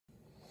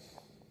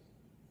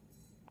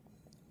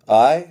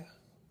I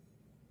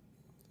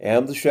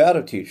am the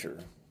Shadow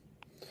Teacher.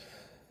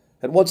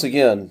 And once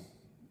again,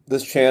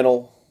 this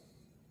channel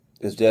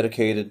is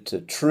dedicated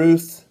to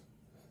truth,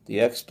 the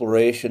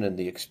exploration and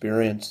the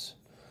experience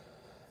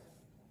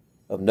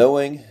of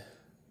knowing,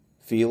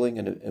 feeling,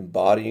 and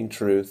embodying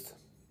truth.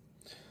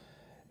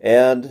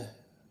 And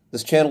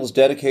this channel is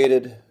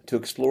dedicated to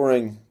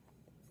exploring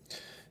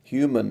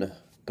human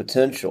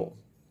potential.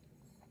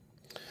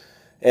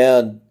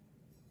 And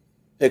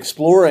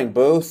exploring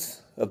both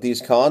of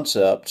these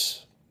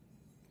concepts,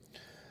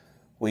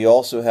 we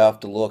also have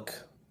to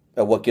look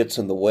at what gets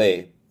in the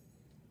way.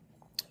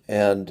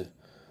 And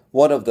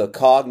one of the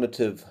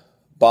cognitive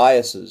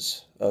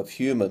biases of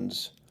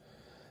humans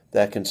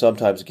that can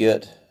sometimes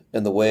get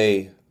in the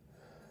way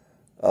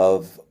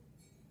of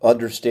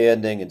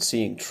understanding and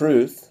seeing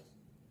truth,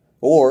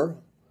 or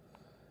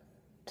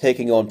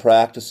taking on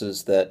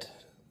practices that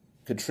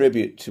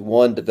contribute to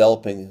one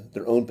developing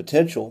their own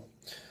potential,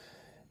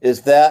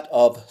 is that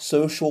of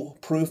social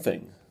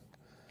proofing.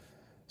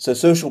 So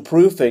social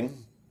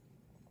proofing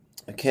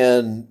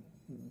can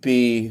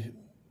be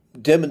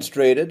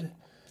demonstrated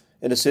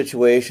in a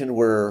situation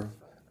where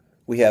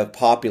we have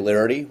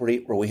popularity,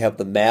 where we have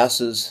the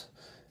masses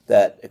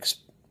that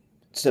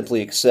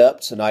simply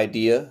accepts an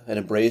idea and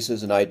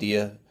embraces an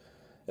idea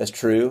as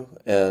true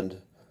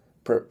and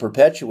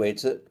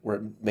perpetuates it where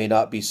it may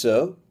not be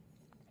so.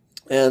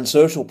 And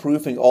social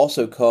proofing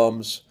also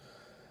comes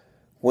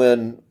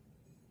when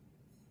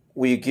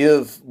we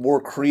give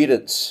more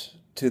credence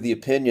to the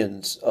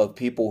opinions of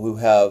people who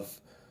have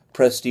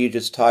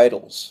prestigious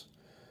titles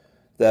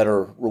that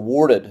are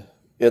rewarded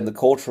in the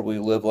culture we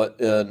live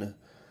in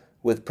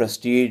with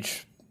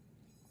prestige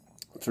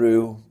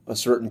through a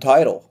certain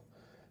title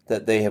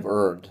that they have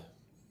earned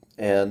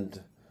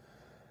and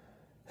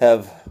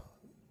have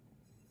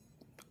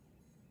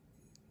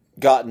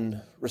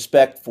gotten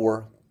respect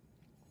for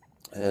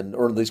and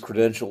earned these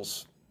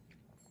credentials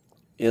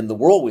in the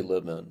world we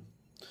live in.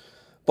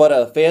 But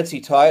a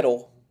fancy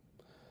title,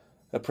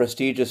 a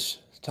prestigious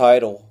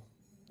title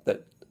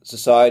that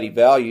society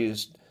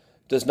values,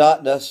 does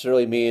not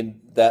necessarily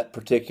mean that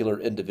particular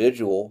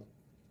individual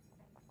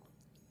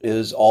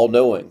is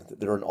all-knowing, that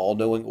they're an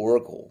all-knowing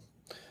oracle,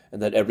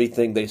 and that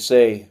everything they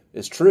say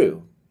is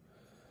true.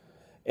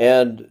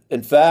 And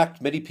in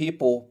fact, many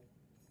people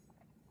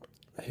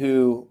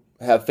who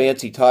have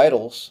fancy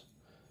titles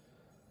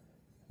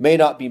may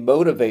not be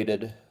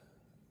motivated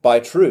by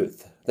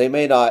truth. They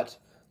may not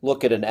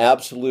look at an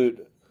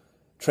absolute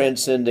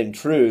transcending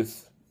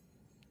truth,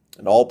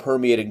 an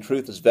all-permeating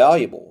truth as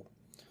valuable.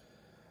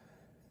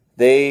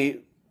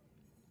 They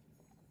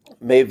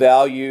may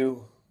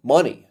value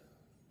money.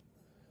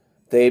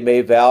 They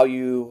may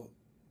value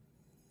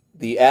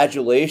the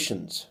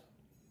adulations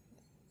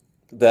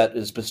that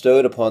is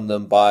bestowed upon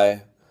them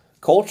by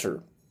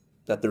culture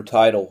that their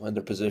title and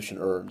their position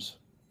earns.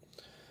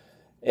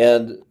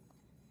 And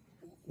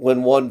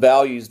when one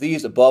values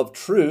these above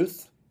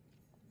truth,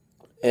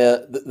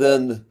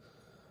 then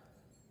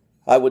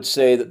I would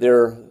say that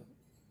their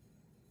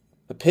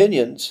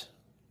opinions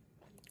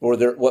or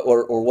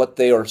what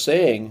they are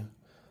saying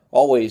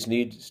always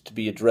needs to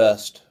be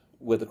addressed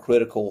with a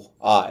critical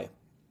eye.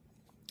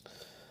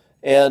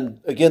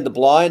 And again, the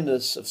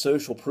blindness of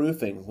social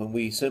proofing, when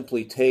we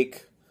simply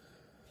take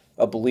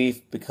a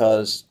belief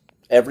because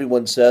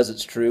everyone says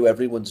it's true,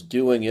 everyone's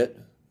doing it,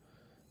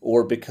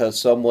 or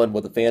because someone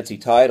with a fancy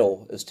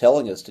title is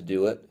telling us to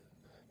do it,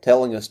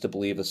 telling us to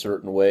believe a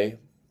certain way,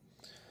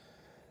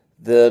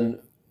 then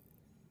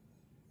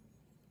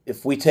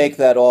if we take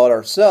that on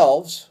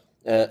ourselves,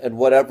 and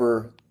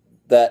whatever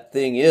that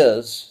thing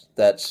is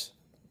that's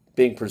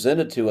being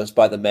presented to us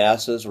by the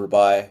masses or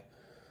by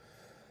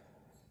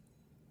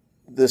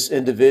this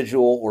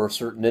individual or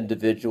certain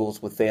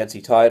individuals with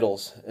fancy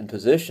titles and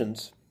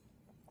positions,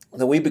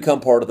 then we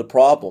become part of the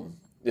problem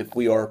if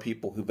we are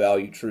people who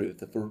value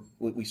truth. If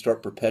we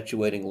start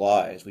perpetuating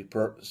lies, we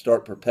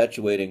start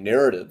perpetuating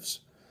narratives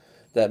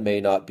that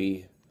may not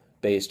be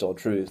based on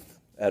truth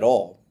at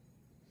all.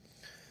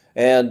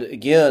 And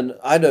again,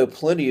 I know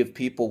plenty of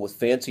people with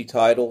fancy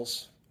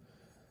titles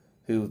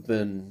who've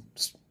been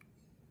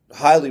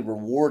highly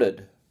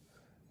rewarded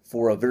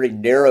for a very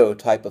narrow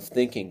type of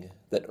thinking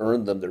that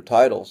earned them their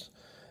titles.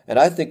 And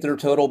I think they're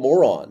total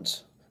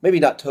morons.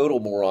 Maybe not total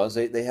morons.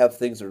 They have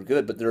things that are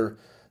good, but they're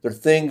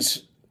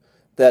things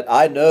that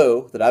I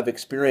know, that I've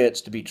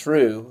experienced to be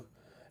true,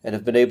 and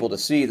have been able to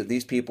see that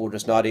these people are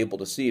just not able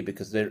to see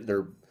because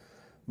their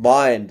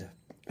mind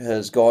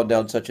has gone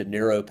down such a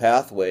narrow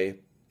pathway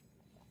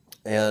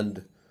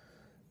and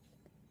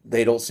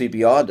they don't see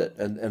beyond it.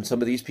 And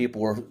some of these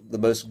people are the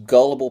most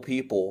gullible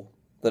people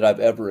that I've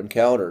ever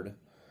encountered.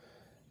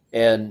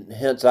 And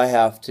hence I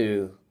have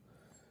to,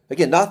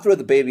 again, not throw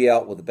the baby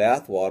out with the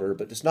bathwater,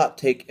 but just not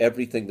take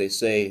everything they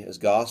say as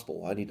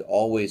gospel. I need to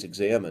always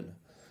examine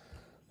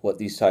what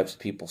these types of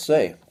people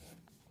say.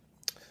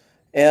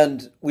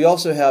 And we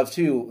also have,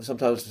 too,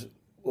 sometimes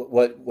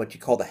what you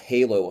call the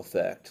halo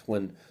effect.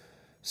 When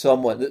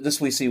someone,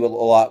 this we see a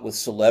lot with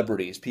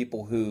celebrities,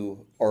 people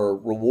who are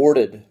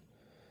rewarded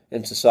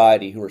in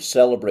society who are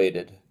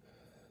celebrated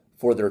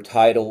for their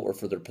title or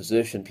for their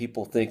position.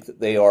 People think that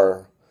they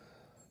are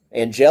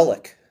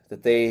angelic,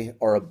 that they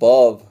are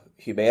above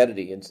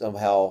humanity, and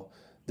somehow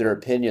their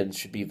opinions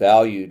should be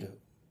valued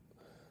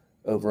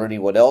over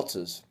anyone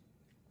else's.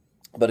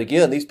 But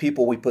again, these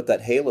people we put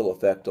that halo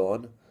effect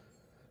on,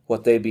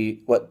 what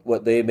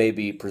they may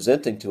be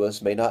presenting to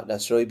us may not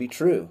necessarily be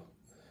true.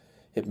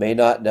 It may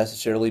not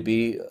necessarily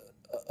be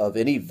of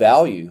any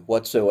value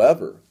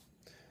whatsoever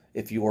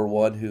if you are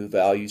one who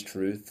values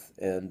truth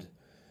and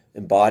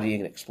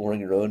embodying and exploring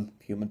your own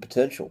human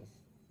potential.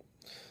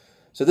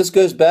 So this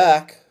goes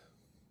back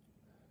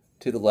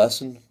to the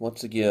lesson,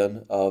 once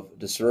again, of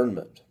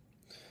discernment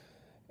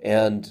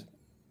and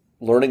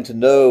learning to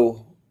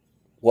know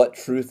what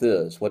truth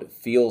is, what it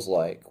feels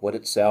like, what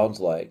it sounds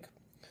like,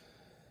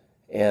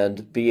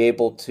 and be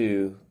able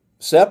to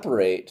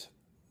separate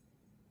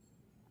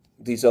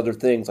these other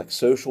things like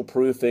social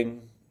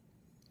proofing,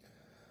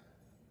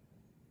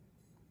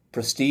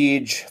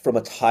 prestige from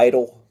a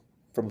title,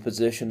 from a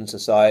position in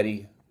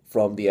society,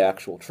 from the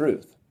actual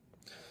truth.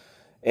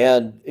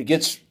 And it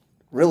gets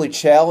really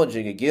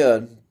challenging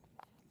again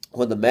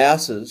when the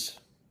masses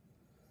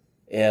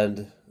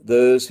and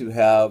those who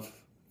have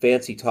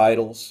fancy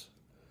titles,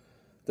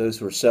 those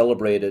who are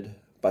celebrated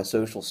by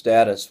social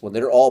status, when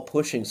they're all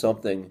pushing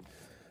something,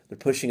 they're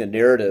pushing a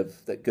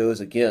narrative that goes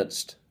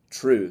against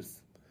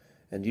truth,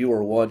 and you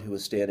are one who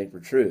is standing for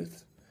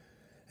truth,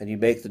 and you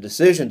make the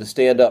decision to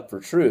stand up for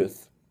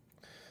truth,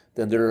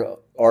 then there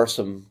are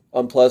some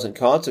unpleasant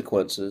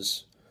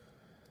consequences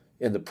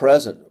in the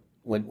present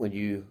when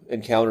you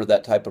encounter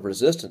that type of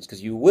resistance,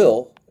 because you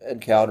will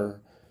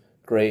encounter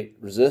great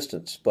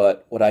resistance.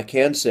 But what I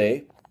can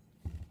say,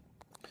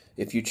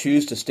 if you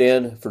choose to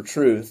stand for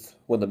truth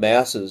when the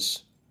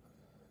masses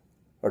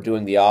are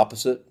doing the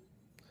opposite,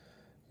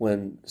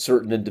 when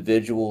certain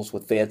individuals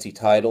with fancy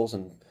titles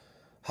and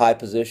high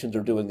positions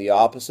are doing the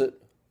opposite,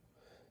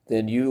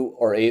 then you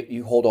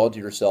hold on to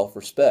your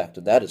self-respect,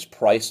 and that is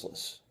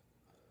priceless.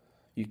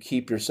 You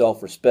keep your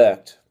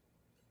self-respect,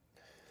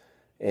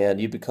 and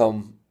you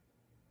become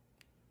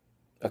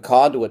a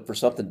conduit for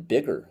something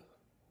bigger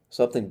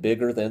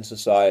than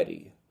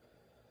society,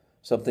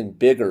 something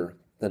bigger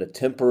than a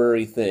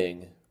temporary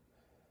thing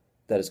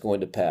that is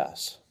going to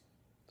pass.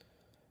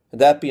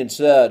 And that being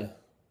said,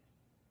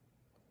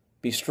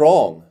 be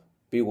strong,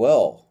 be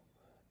well.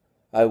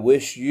 I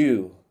wish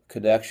you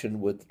connection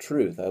with the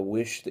truth. I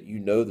wish that you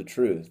know the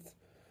truth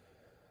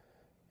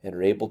and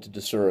are able to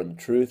discern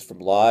the truth from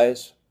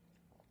lies,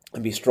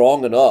 and be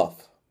strong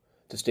enough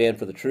to stand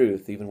for the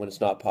truth even when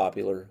it's not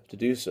popular to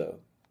do so.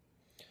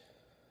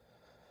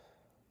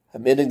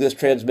 I'm ending this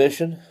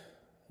transmission,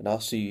 and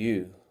I'll see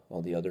you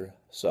on the other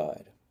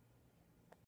side.